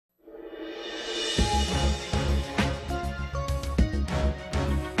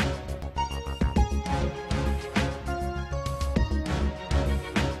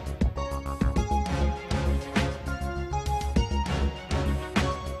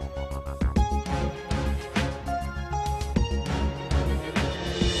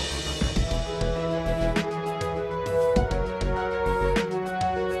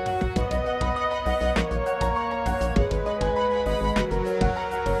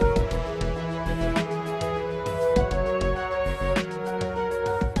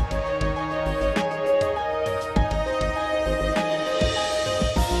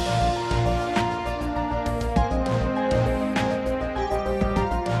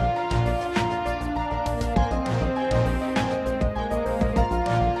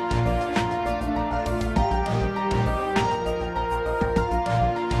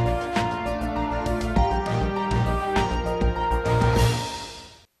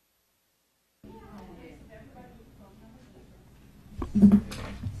Good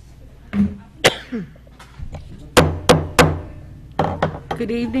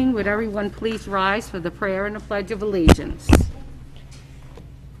evening. Would everyone please rise for the prayer and the Pledge of Allegiance?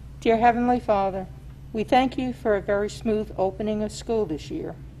 Dear Heavenly Father, we thank you for a very smooth opening of school this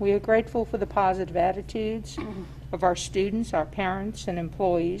year. We are grateful for the positive attitudes of our students, our parents, and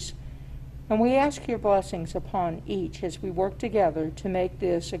employees, and we ask your blessings upon each as we work together to make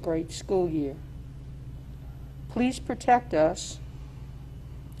this a great school year. Please protect us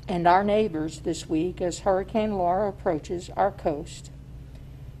and our neighbors this week as Hurricane Laura approaches our coast.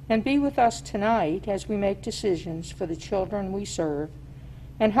 And be with us tonight as we make decisions for the children we serve,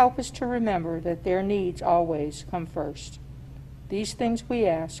 and help us to remember that their needs always come first. These things we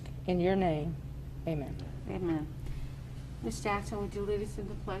ask in your name. Amen. Amen. Ms. Jackson, would you lead us in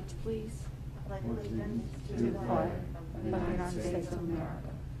the pledge, please? I pledge allegiance to the flag of the United States of America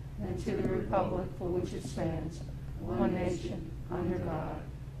and to the republic for which it stands, one nation, under God,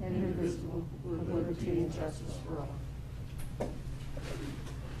 indivisible, with liberty and justice for all.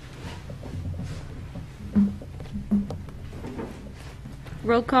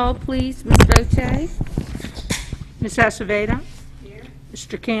 Roll call, please. Ms. Roche? Ms. Acevedo? Here.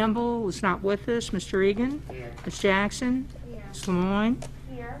 Mr. Campbell is not with us. Mr. Egan? Here. Ms. Jackson? Here. Ms. Lemoyne?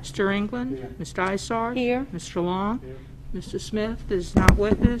 Here. Mr. England? Here. Ms. Dysart? Here. Mr. Long? Here. Mr. Smith is not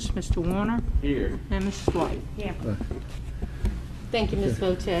with us. Mr. Warner? Here. And Mrs. White? Here. Thank you, Ms.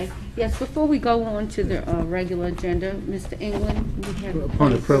 Roche. Yes, before we go on to the regular agenda, Mr. England, we have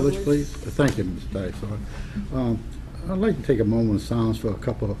Upon the privilege, please. Thank you, Ms. Dysart. I'd like to take a moment of silence for a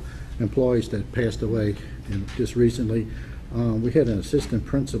couple of employees that passed away just recently. We had an assistant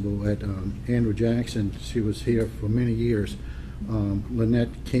principal at Andrew Jackson. She was here for many years.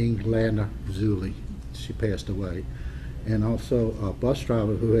 Lynette King Ladner Zuli. She passed away. And also a bus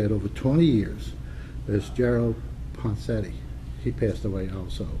driver who had over 20 years is Gerald Ponsetti. He passed away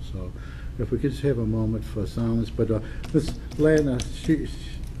also. So if we could just have a moment for silence. But Ms. Ladner,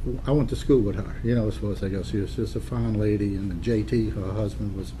 I went to school with her. You know, as far as I go, she was just a fine lady, and JT, her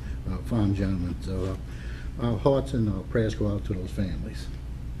husband, was a fine gentleman. So our hearts and our prayers go out to those families.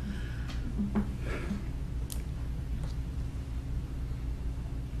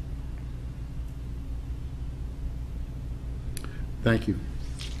 Thank you.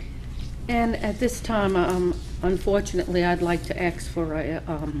 And at this time, unfortunately, I'd like to ask for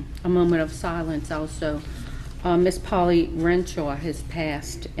a moment of silence also. Miss Polly Renshaw has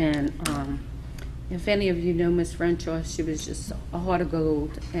passed, and if any of you know Miss Renshaw, she was just a heart of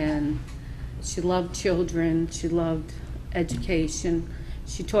gold, and she loved children, she loved education.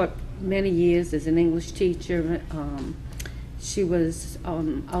 She taught many years as an English teacher. She was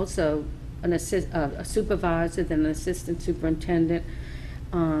also a supervisor, then an assistant superintendent.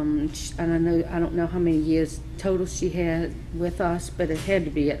 And I don't know how many years total she had with us, but it had to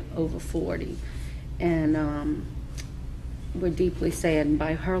be at over 40. And we're deeply saddened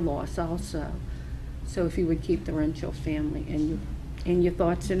by her loss also. So if you would keep the Renshaw family in your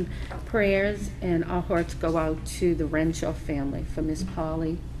thoughts and prayers, and our hearts go out to the Renshaw family for Miss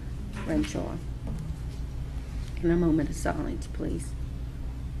Polly Renshaw. In a moment of silence, please.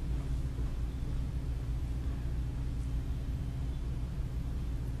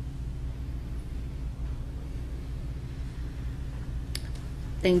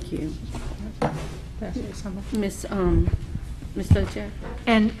 Thank you. Miss Doce?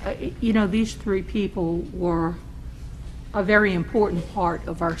 And, you know, these three people were a very important part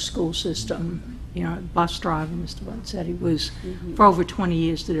of our school system. You know, bus driver, Mr. Bonsetti, was for over 20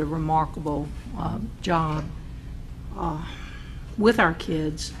 years, did a remarkable job with our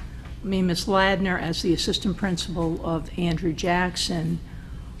kids. I mean, Miss Ladner, as the assistant principal of Andrew Jackson,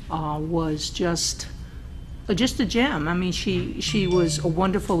 was just a gem. I mean, she was a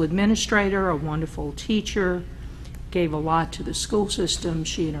wonderful administrator, a wonderful teacher, gave a lot to the school system.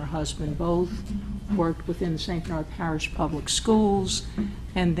 She and her husband both worked within the St. Bernard Parish Public Schools,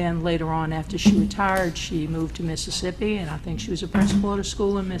 and then later on, after she retired, she moved to Mississippi, and I think she was a principal at a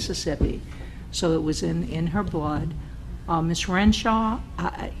school in Mississippi. So it was in her blood. Miss Renshaw,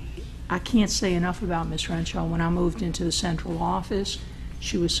 I can't say enough about Miss Renshaw. When I moved into the central office,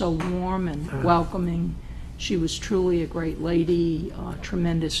 she was so warm and welcoming. She was truly a great lady,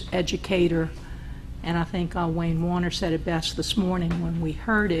 tremendous educator. And I think Wayne Warner said it best this morning when we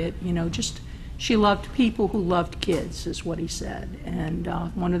heard it, you know, just she loved people who loved kids, is what he said. And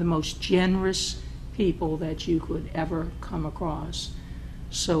one of the most generous people that you could ever come across.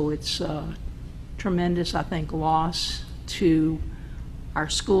 So it's a tremendous, I think, loss to our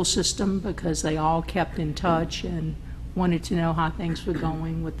school system, because they all kept in touch and wanted to know how things were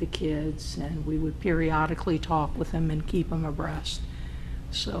going with the kids, and we would periodically talk with them and keep them abreast.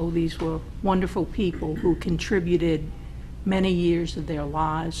 So these were wonderful people who contributed many years of their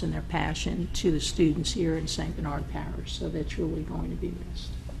lives and their passion to the students here in St. Bernard Parish, so they're truly going to be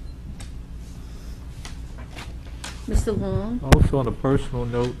missed. Mr. Long? Also, on a personal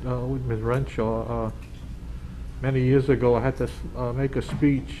note, with Ms. Renshaw, many years ago, I had to make a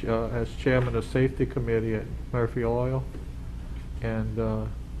speech as chairman of safety committee at Murphy Oil, and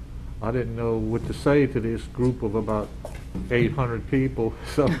I didn't know what to say to this group of about 800 people.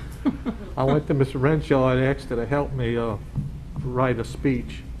 So I went to Ms. Renshaw and asked her to help me write a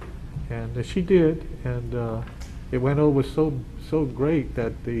speech, and she did, and it went over so great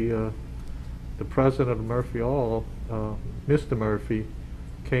that the president of Murphy Oil, Mr. Murphy,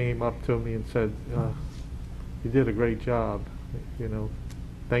 came up to me and said, "You did a great job. You know,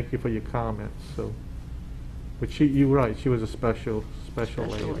 thank you for your comments." So, but you're right. She was a special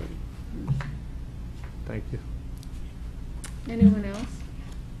lady. Thank you. Anyone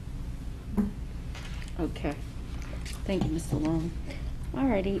else? Okay. Thank you, Mr. Long.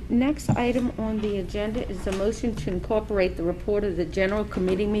 Alrighty, next item on the agenda is a motion to incorporate the report of the general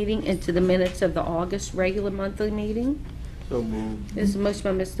committee meeting into the minutes of the August regular monthly meeting. So moved. There's a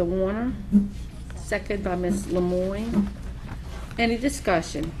motion by Mr. Warner, second by Ms. Lemoyne. Any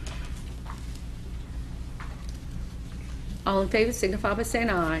discussion? All in favor signify by saying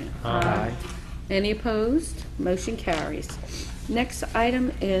aye. Aye. Any opposed? Motion carries. Next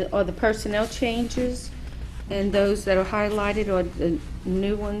item are the personnel changes, and those that are highlighted are the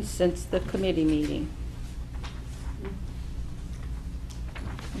new ones since the committee meeting.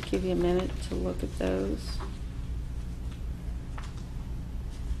 I'll give you a minute to look at those.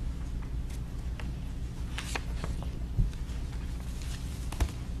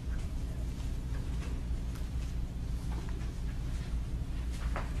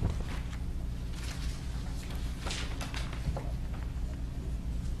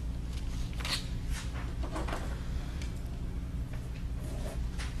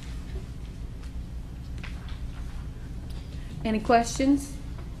 Any questions?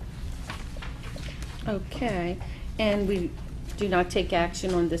 Okay, and we do not take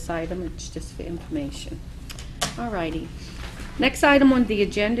action on this item, it's just for information. All righty. Next item on the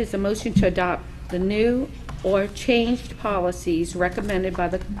agenda is a motion to adopt the new or changed policies recommended by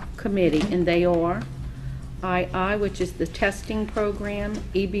the committee, and they are II, which is the testing program,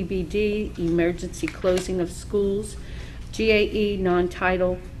 EBBD, emergency closing of schools, GAE,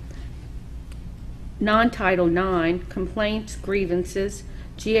 non-Title IX, complaints, grievances,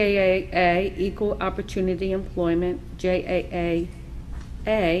 GAA, equal opportunity employment, JAA,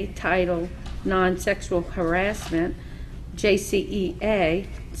 Title non-sexual harassment, JCEA,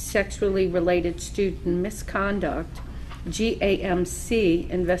 sexually related student misconduct, GAMC,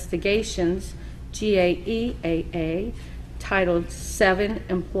 investigations, GAEAA, Title VII,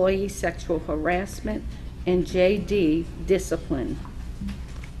 employee sexual harassment, and JD, discipline.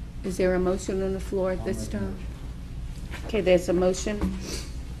 Is there a motion on the floor at this time? Okay, there's a motion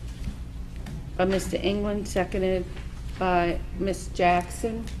by Mr. England, seconded by Ms.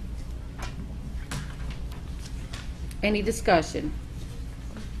 Jackson. Any discussion?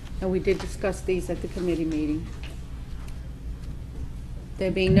 And we did discuss these at the committee meeting.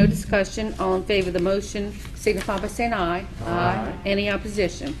 There being no discussion, all in favor of the motion signify by saying aye. Aye. Any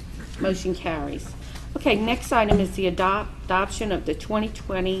opposition? Motion carries. Okay, next item is the adoption of the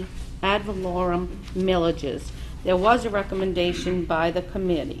 2020 ad valorem millages. There was a recommendation by the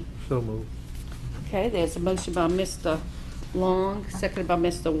committee. So moved. Okay, there's a motion by Mr. Long, seconded by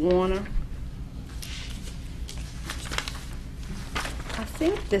Mr. Warner. I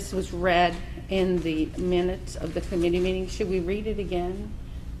think this was read in the minutes of the committee meeting. Should we read it again?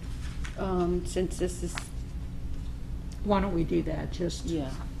 Since this is, Why don't we do that, just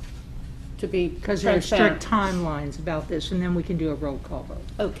yeah, to be because there are strict transparent. timelines about this, and then we can do a roll call vote,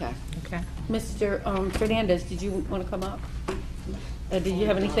 Okay. okay? Mr. Fernandez, did you want to come up? Did you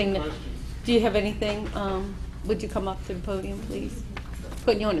have anything? Do you have anything? Would you come up to the podium, please?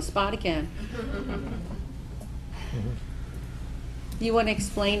 Putting you on the spot again. You want to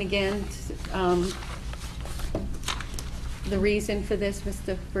explain again the reason for this,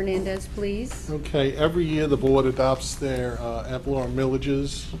 Mr. Fernandez, please? Okay, every year the board adopts their ad valorem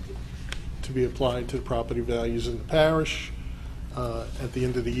millages to be applied to the property values in the parish. At the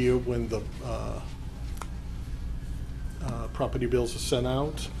end of the year, when the property bills are sent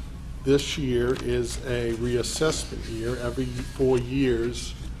out. This year is a reassessment year. Every 4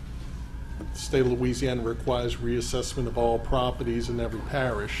 years, the state of Louisiana requires reassessment of all properties in every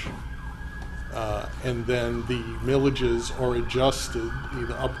parish. And then the millages are adjusted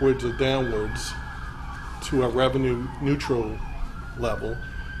either upwards or downwards to a revenue neutral level,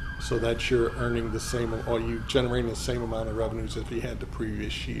 so that you're earning the same, or you generating the same amount of revenues as you had the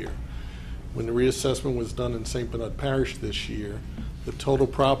previous year. When the reassessment was done in St. Bernard Parish this year, the total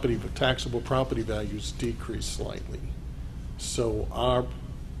property, taxable property values decreased slightly. So our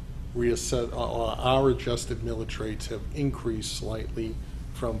adjusted millage rates have increased slightly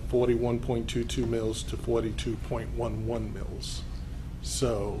from 41.22 mils to 42.11 mils.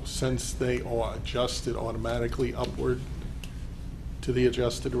 So since they are adjusted automatically upward to the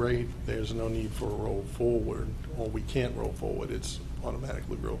adjusted rate, there's no need for a roll forward, or we can't roll forward. It's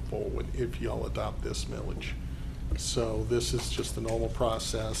automatically roll forward if y'all adopt this millage. So this is just the normal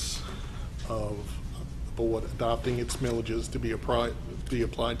process of the board adopting its millages to be applied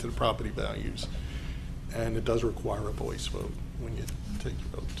to the property values. And it does require a voice vote when you take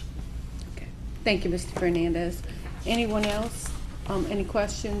your vote. Okay. Thank you, Mr. Fernandez. Anyone else? Any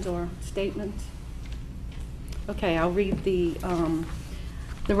questions or statements? Okay, I'll read the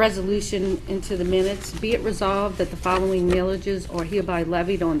resolution into the minutes. Be it resolved that the following millages are hereby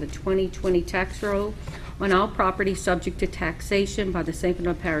levied on the 2020 tax roll on all property subject to taxation by the St.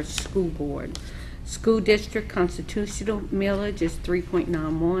 Bernard Parish School Board. School District Constitutional millage is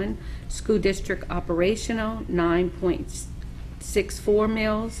 3.91. School District Operational, 9.64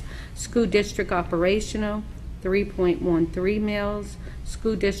 mils. School District Operational, 3.13 mils.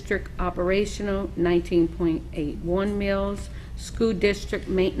 School District Operational, 19.81 mils. School District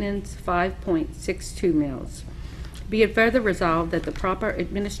Maintenance, 5.62 mils. Be it further resolved that the proper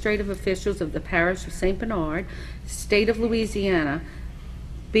administrative officials of the Parish of St. Bernard, State of Louisiana,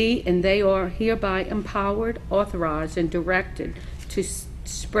 be and they are hereby empowered, authorized, and directed to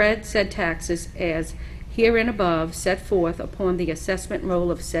spread said taxes as herein above set forth upon the assessment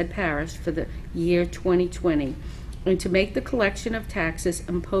roll of said parish for the year 2020, and to make the collection of taxes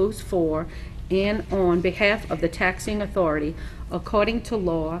imposed for and on behalf of the taxing authority according to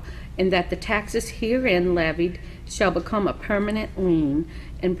law, and that the taxes herein levied shall become a permanent lien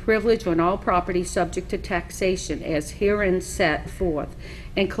and privilege on all property subject to taxation as herein set forth,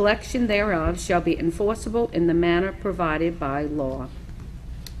 and collection thereof shall be enforceable in the manner provided by law.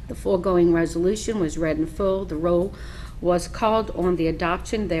 The foregoing resolution was read in full. The roll was called on the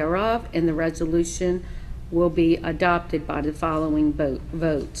adoption thereof, and the resolution will be adopted by the following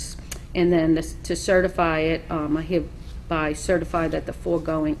votes. And then to certify it, I hereby certify that the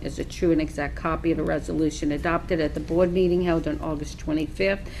foregoing is a true and exact copy of the resolution adopted at the board meeting held on August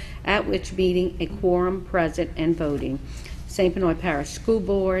 25th, at which meeting a quorum present and voting. St. Bernard Parish School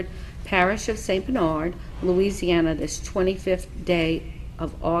Board, Parish of St. Bernard, Louisiana, this 25th day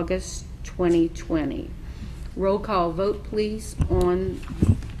of August 2020. Roll call vote, please, on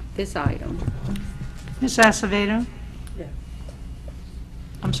this item. Ms. Acevedo? Yeah.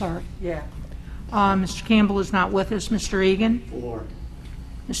 I'm sorry. Yeah. Mr. Campbell is not with us. Mr. Egan? 4.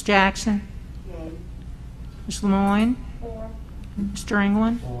 Ms. Jackson? Yay. Ms. Lemoyne? 4. Mr.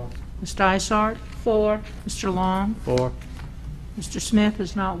 England? 4. Ms. Dysart? 4. Mr. Long? 4. Mr. Smith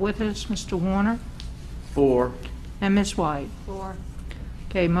is not with us. Mr. Warner? 4. And Ms. White? 4.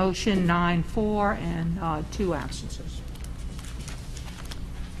 Okay, motion 9-4 and 2 absences.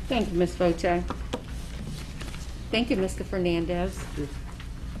 Thank you, Ms. Voce. Thank you, Mr. Fernandez.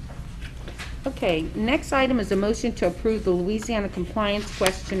 Okay, next item is a motion to approve the Louisiana Compliance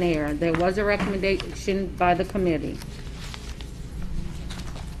Questionnaire. There was a recommendation by the committee.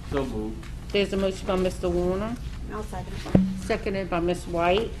 So moved. There's a motion by Mr. Warner, I'll second. seconded by Ms.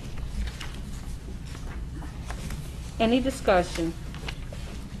 White. Any discussion?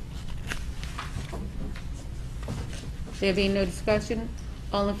 There being no discussion,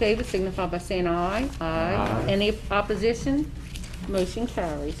 all in favor signify by saying aye. Aye. Any opposition? Motion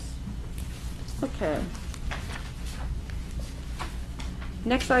carries. Okay.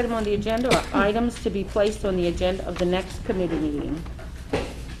 Next item on the agenda are items to be placed on the agenda of the next committee meeting.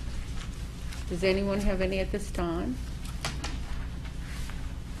 Does anyone have any at this time?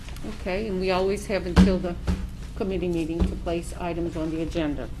 Okay, and we always have until the committee meeting to place items on the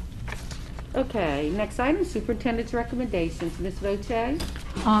agenda. Okay, next item, superintendent's recommendations. Ms. Voce?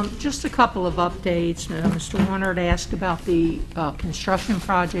 Just a couple of updates. Mr. Warner had asked about the construction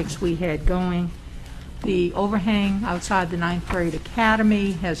projects we had going. The overhang outside the 9th grade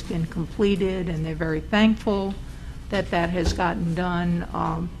academy has been completed, and they're very thankful that that has gotten done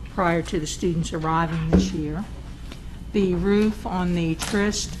prior to the students arriving this year. The roof on the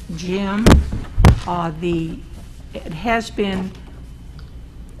Trist gym,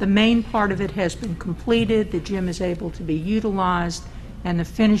 the main part of it has been completed. The gym is able to be utilized. and the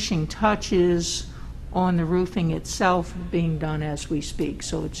finishing touches on the roofing itself are being done as we speak,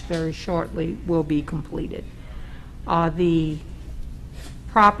 so it's very shortly will be completed. The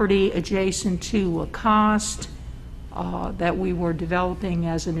property adjacent to Lacoste that we were developing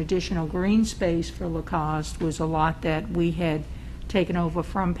as an additional green space for Lacoste was a lot that we had taken over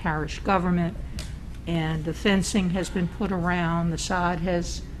from parish government, and the fencing has been put around, the sod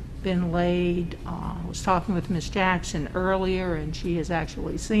has been laid. I was talking with Ms. Jackson earlier, and she has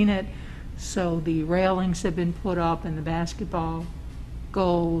actually seen it. So the railings have been put up and the basketball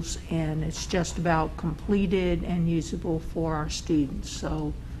goals, and it's just about completed and usable for our students.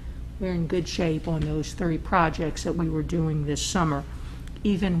 So we're in good shape on those 3 projects that we were doing this summer,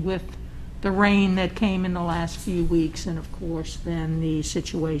 even with the rain that came in the last few weeks, and of course then the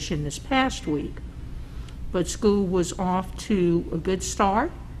situation this past week. But school was off to a good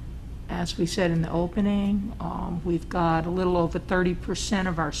start. As we said in the opening, we've got a little over 30%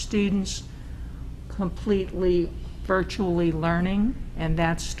 of our students completely virtually learning, and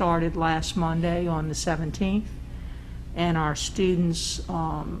that started last Monday on the 17th. And our students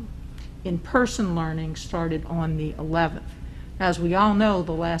in-person learning started on the 11th. As we all know,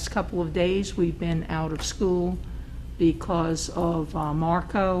 the last couple of days we've been out of school because of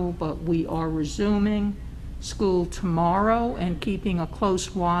Marco, but we are resuming school tomorrow and keeping a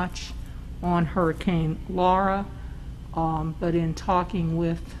close watch on Hurricane Laura. But in talking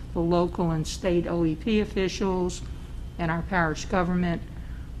with the local and state OEP officials and our parish government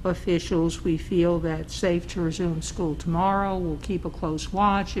officials, we feel that it's safe to resume school tomorrow. We'll keep a close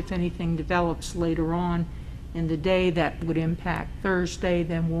watch. If anything develops later on in the day that would impact Thursday,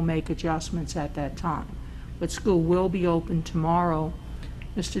 then we'll make adjustments at that time. But school will be open tomorrow.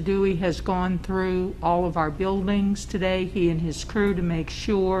 Mr. Dewey has gone through all of our buildings today, he and his crew, to make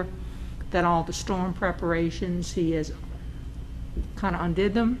sure that all the storm preparations, he has kind of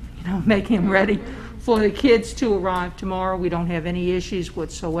undid them, making them ready for the kids to arrive tomorrow. We don't have any issues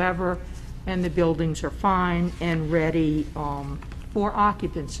whatsoever, and the buildings are fine and ready for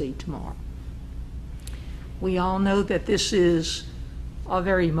occupancy tomorrow. We all know that this is a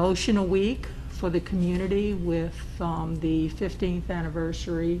very emotional week for the community with the 15th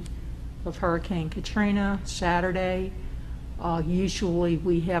anniversary of Hurricane Katrina, Saturday. Usually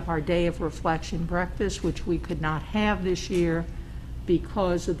we have our Day of Reflection breakfast, which we could not have this year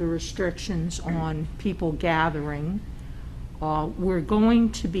because of the restrictions on people gathering. We're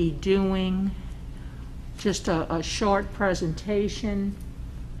going to be doing just a short presentation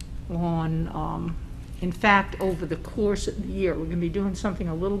on, in fact, over the course of the year. We're going to be doing something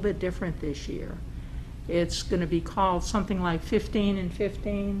a little bit different this year. It's going to be called something like 15 and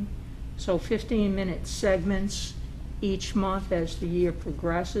 15, so 15-minute segments each month as the year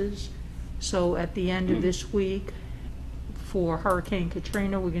progresses. So at the end of this week, for Hurricane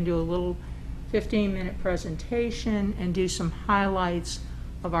Katrina, we're going to do a little 15-minute presentation and do some highlights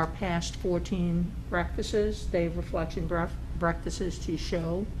of our past 14 breakfasts, Day of Reflection breakfasts to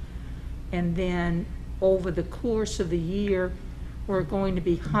show. And then over the course of the year, we're going to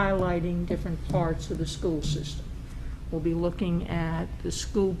be highlighting different parts of the school system. We'll be looking at the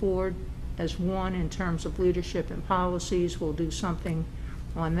school board as one in terms of leadership and policies. We'll do something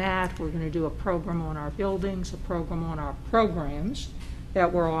on that. We're going to do a program on our buildings, a program on our programs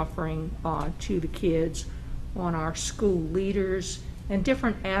that we're offering to the kids, on our school leaders, and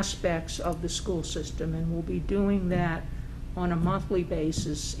different aspects of the school system. And we'll be doing that on a monthly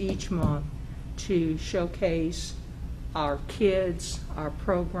basis each month to showcase our kids, our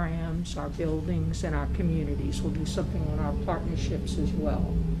programs, our buildings, and our communities. We'll do something on our partnerships as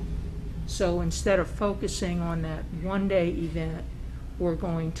well. So instead of focusing on that one-day event, we're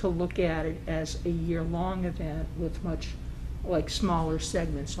going to look at it as a year-long event with much like smaller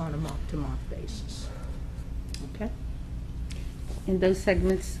segments on a month-to-month basis. Okay? And those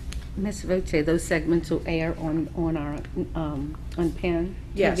segments, Ms. Voce, those segments will air on our on PEN TV?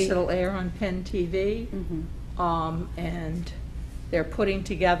 Yes, it'll air on PEN TV. And they're putting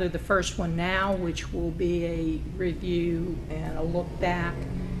together the first one now, which will be a review and a look back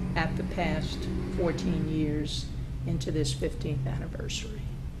at the past 14 years into this 15th anniversary.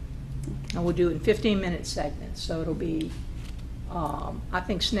 And we'll do it in 15-minute segments, so it'll be, I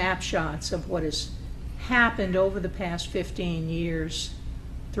think, snapshots of what has happened over the past 15 years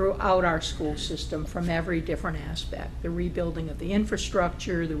throughout our school system from every different aspect. The rebuilding of the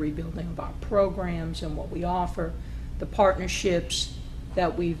infrastructure, the rebuilding of our programs and what we offer, the partnerships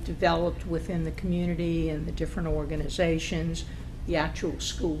that we've developed within the community and the different organizations, the actual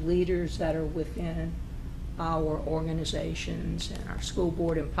school leaders that are within our organizations, and our school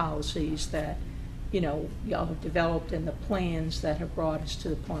board and policies that y'all have developed and the plans that have brought us to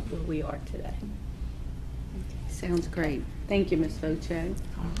the point where we are today. Sounds great. Thank you, Ms. Voce.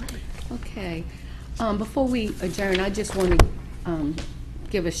 Okay. Before we adjourn, I just want to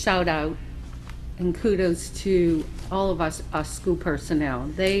give a shout out and kudos to all of us, our school personnel.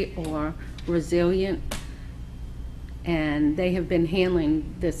 They are resilient, and they have been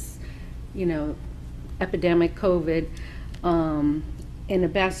handling this, epidemic COVID in the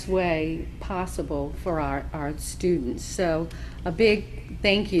best way possible for our students. So a big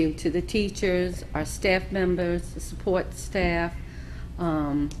thank you to the teachers, our staff members, the support staff,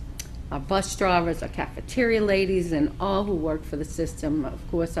 our bus drivers, our cafeteria ladies, and all who work for the system. Of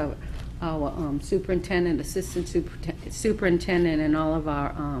course, our superintendent, assistant superintendent, and all of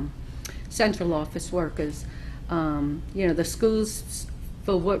our central office workers. The schools,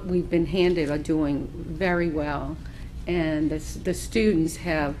 for what we've been handed, are doing very well, and the students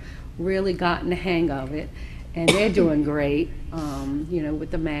have really gotten the hang of it, and they're doing great,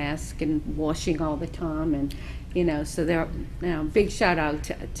 with the mask and washing all the time, and so they're big shout out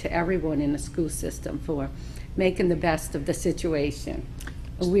to everyone in the school system for making the best of the situation.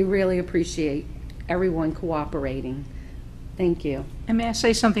 We really appreciate everyone cooperating. Thank you. And may I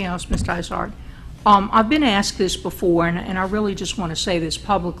say something else, Ms. Dysart? I've been asked this before, and I really just want to say this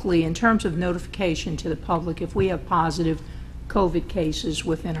publicly in terms of notification to the public if we have positive COVID cases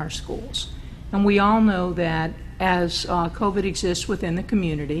within our schools. And we all know that as COVID exists within the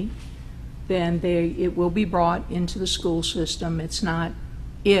community, then it will be brought into the school system. It's not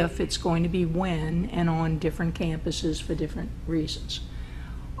if, it's going to be when, and on different campuses for different reasons.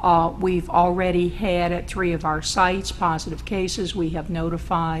 We've already had at 3 of our sites positive cases. We have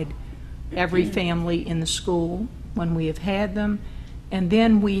notified every family in the school when we have had them. And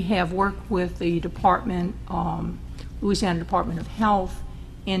then we have worked with the Louisiana Department of Health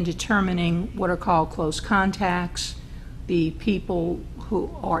in determining what are called close contacts, the people who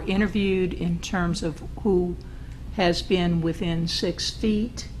are interviewed in terms of who has been within 6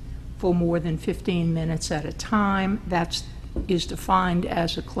 feet for more than 15 minutes at a time. That is defined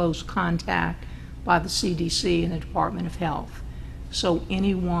as a close contact by the CDC and the Department of Health. So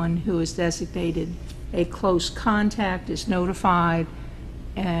anyone who is designated a close contact is notified,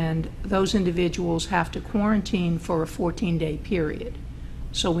 and those individuals have to quarantine for a 14-day period.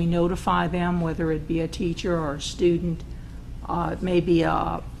 So we notify them, whether it be a teacher or a student. It may be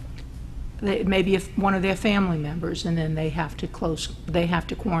one of their family members, and then they have to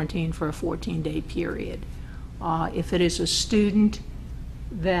quarantine for a 14-day period. If it is a student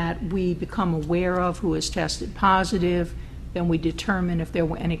that we become aware of who is tested positive, then we determine if there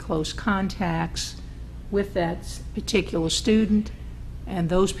were any close contacts with that particular student, and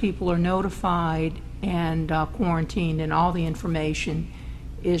those people are notified and quarantined, and all the information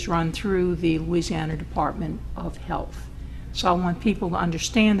is run through the Louisiana Department of Health. So I want people to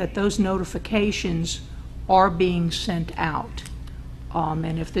understand that those notifications are being sent out.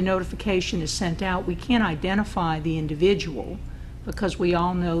 And if the notification is sent out, we can't identify the individual because we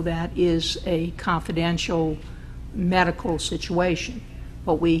all know that is a confidential medical situation.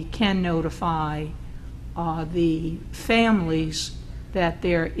 But we can notify the families that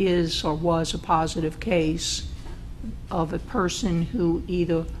there is or was a positive case of a person who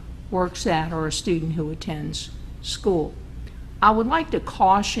either works at or a student who attends school. I would like to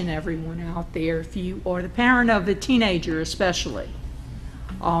caution everyone out there, if you are the parent of a teenager especially,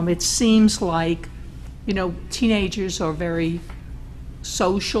 it seems like, teenagers are very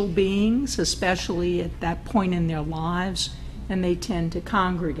social beings, especially at that point in their lives, and they tend to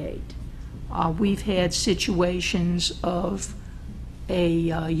congregate. We've had situations of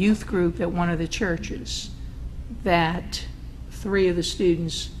a youth group at one of the churches that 3 of the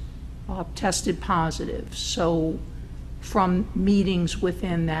students tested positive. So from meetings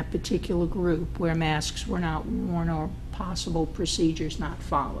within that particular group where masks were not worn or possible procedures not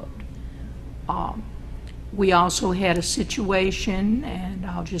followed. We also had a situation, and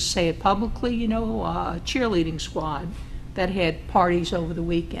I'll just say it publicly, a cheerleading squad that had parties over the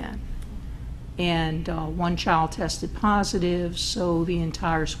weekend. And one child tested positive, so the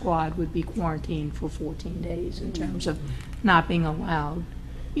entire squad would be quarantined for 14 days in terms of not being allowed,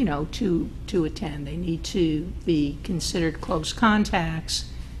 to attend. They need to be considered close contacts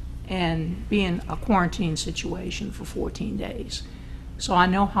and be in a quarantine situation for 14 days. So I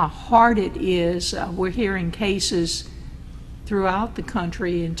know how hard it is. We're hearing cases throughout the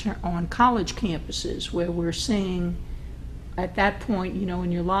country on college campuses where we're seeing at that point,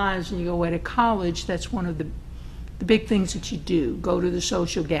 in your lives, and you go away to college, that's one of the big things that you do. Go to the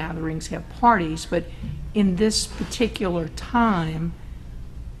social gatherings, have parties, but in this particular time,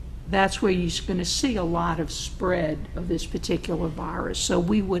 that's where you're going to see a lot of spread of this particular virus. So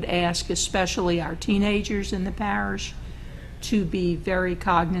we would ask especially our teenagers in the parish to be very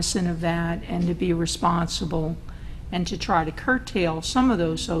cognizant of that and to be responsible and to try to curtail some of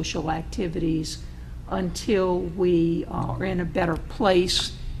those social activities until we are in a better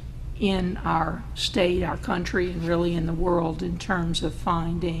place in our state, our country, and really in the world in terms of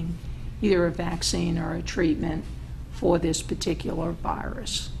finding either a vaccine or a treatment for this particular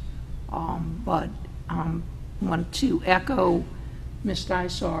virus. But want to echo Ms.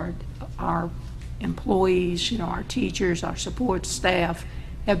 Dysart, our employees, our teachers, our support staff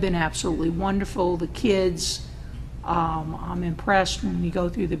have been absolutely wonderful. The kids, I'm impressed when you go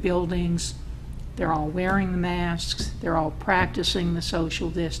through the buildings. They're all wearing the masks. They're all practicing the social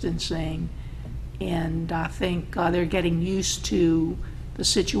distancing. And I think they're getting used to the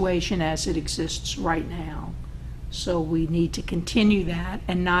situation as it exists right now. So we need to continue that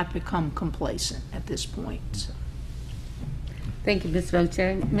and not become complacent at this point. Thank you, Ms. Voce.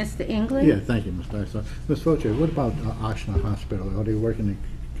 Mr. England? Yeah, thank you, Ms. Dyson. Ms. Voce, what about Oxnard Hospital? Are they working in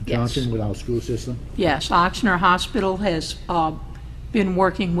conjunction Yes. with our school system? Yes, Oxnard Hospital has been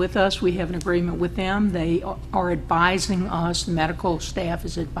working with us. We have an agreement with them. They are advising us, the medical staff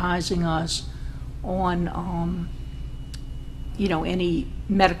is advising us on any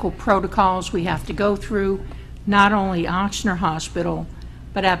medical protocols we have to go through. Not only Oxnard Hospital,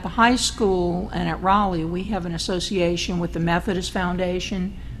 but at the high school and at Raleigh, we have an association with the Methodist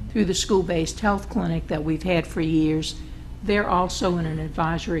Foundation through the school-based health clinic that we've had for years. They're also in an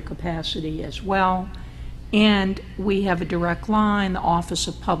advisory capacity as well. And we have a direct line, the Office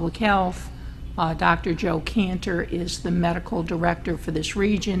of Public Health. Dr. Joe Cantor is the medical director for this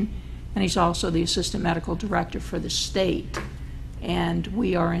region, and he's also the assistant medical director for the state. And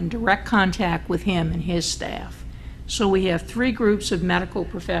we are in direct contact with him and his staff. So we have 3 groups of medical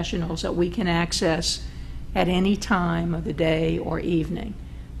professionals that we can access at any time of the day or evening.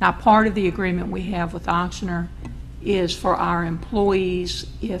 Now, part of the agreement we have with Oxnard is for our employees,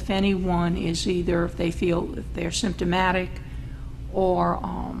 if anyone is either, if they feel if they're symptomatic, or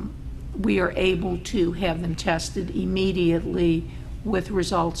we are able to have them tested immediately with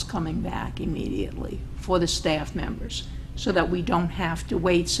results coming back immediately for the staff members, so that we don't have to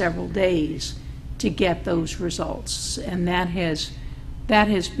wait several days to get those results. And that has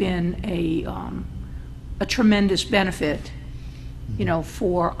been a tremendous benefit,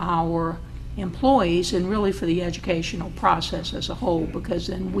 for our employees and really for the educational process as a whole, because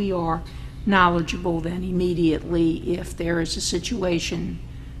then we are knowledgeable then immediately if there is a situation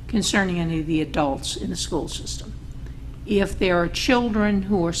concerning any of the adults in the school system. If there are children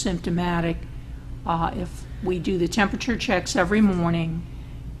who are symptomatic, if we do the temperature checks every morning,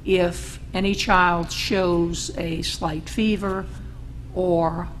 if any child shows a slight fever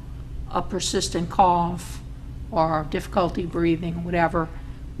or a persistent cough or difficulty breathing or whatever,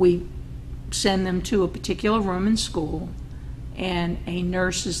 we send them to a particular room in school, and a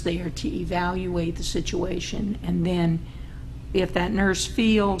nurse is there to evaluate the situation. And then if that nurse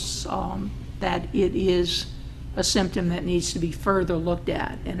feels that it is a symptom that needs to be further looked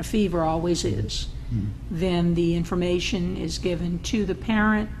at, and a fever always is, then the information is given to the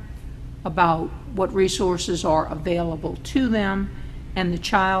parent about what resources are available to them, and the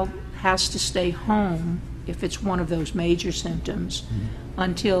child has to stay home if it's one of those major symptoms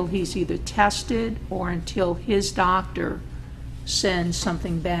until he's either tested or until his doctor sends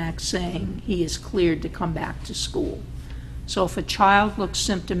something back saying he is cleared to come back to school. So if a child looks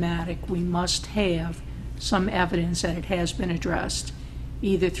symptomatic, we must have some evidence that it has been addressed,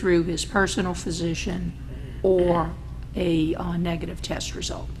 either through his personal physician or a negative test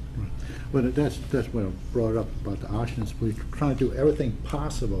result. Well, that's what I brought up about the Oxnard. We're trying to do everything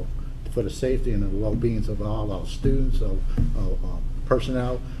possible for the safety and the well-being of all our students, our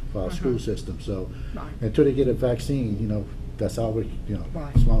personnel, for our school system. So until they get a vaccine, that's all we,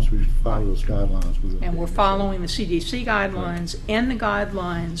 Right. as long as we follow those guidelines. And we're following the CDC guidelines and the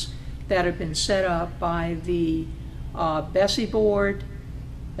guidelines that have been set up by the Bessie Board,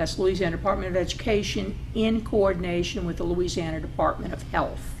 that's Louisiana Department of Education, in coordination with the Louisiana Department of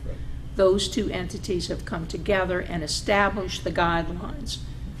Health. Right. Those 2 entities have come together and established the guidelines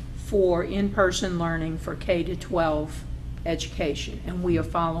for in-person learning for K-12 education. And we are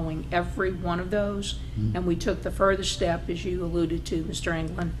following every one of those. And we took the further step, as you alluded to, Mr.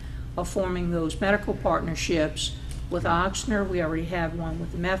 England, of forming those medical partnerships with Oxnard. We already have one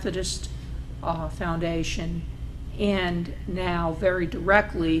with the Methodist Foundation, and now very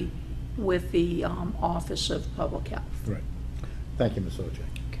directly with the Office of Public Health. Right. Thank you, Ms. Oche.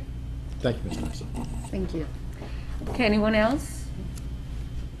 Okay. Thank you, Ms. Dyson. Thank you. Okay, anyone else?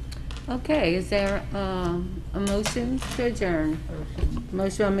 Okay, is there a motion to adjourn?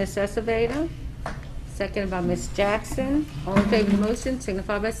 Motion by Ms. Escobedo, second by Ms. Jackson. All in favor of the motion,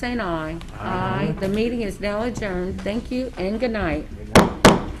 signify by saying aye. Aye. The meeting is now adjourned. Thank you and good night.